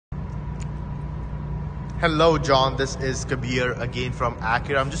Hello John, this is Kabir again from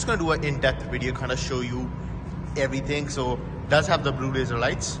Acura. I'm just going to do an in-depth video, kind of show you everything. So it does have the blue laser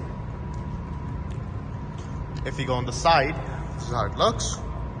lights. If you go on the side, this is how it looks.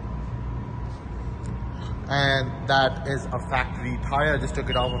 And that is a factory tire. I just took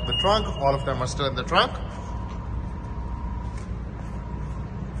it out of the trunk. All of them are still in the trunk,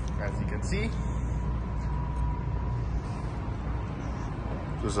 as you can see.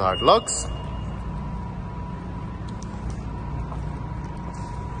 This is how it looks.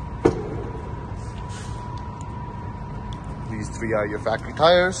 These three are your factory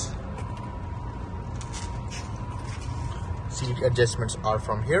tires. Seat adjustments are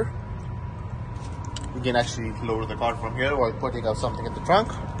from here. You can actually lower the car from here while putting out something in the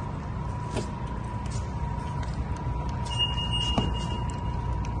trunk.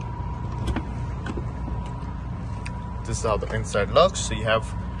 This is how the inside looks. So you have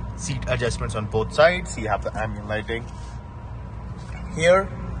seat adjustments on both sides. You have the ambient lighting here.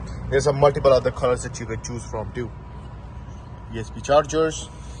 There's a multiple other colors that you could choose from too. USB chargers.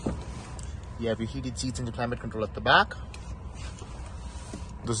 You have your heated seats and the climate control at the back.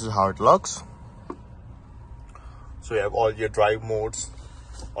 This is how it looks. So you have all your drive modes,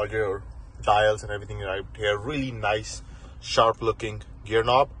 all your dials and everything right here. Really nice, sharp looking gear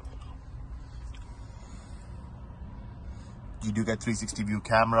knob. You do get 360 view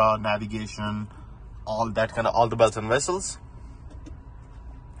camera, navigation, all that kind of, all the bells and whistles.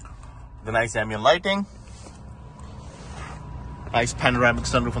 The nice ambient lighting. Nice panoramic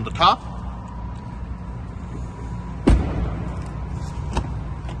sunroof on the top.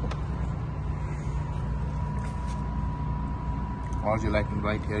 All your lighting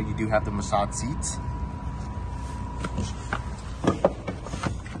right here. You do have the massage seats.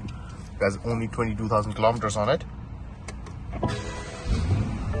 There's only 22,000 kilometers on it.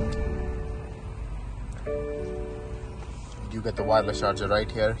 You get the wireless charger right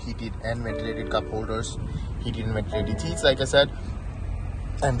here. Heated and ventilated cup holders. Heated and ventilated seats, like I said.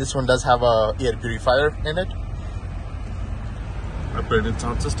 And this one does have a air purifier in it. A built-in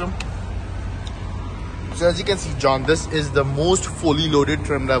sound system. So as you can see, John, this is the most fully loaded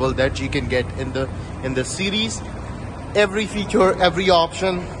trim level that you can get in the series. Every feature, every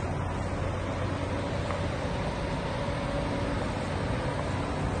option.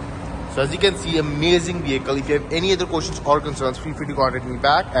 So as you can see, amazing vehicle. If you have any other questions or concerns, feel free to contact me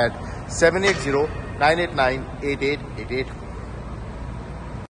back at 780-989-8888.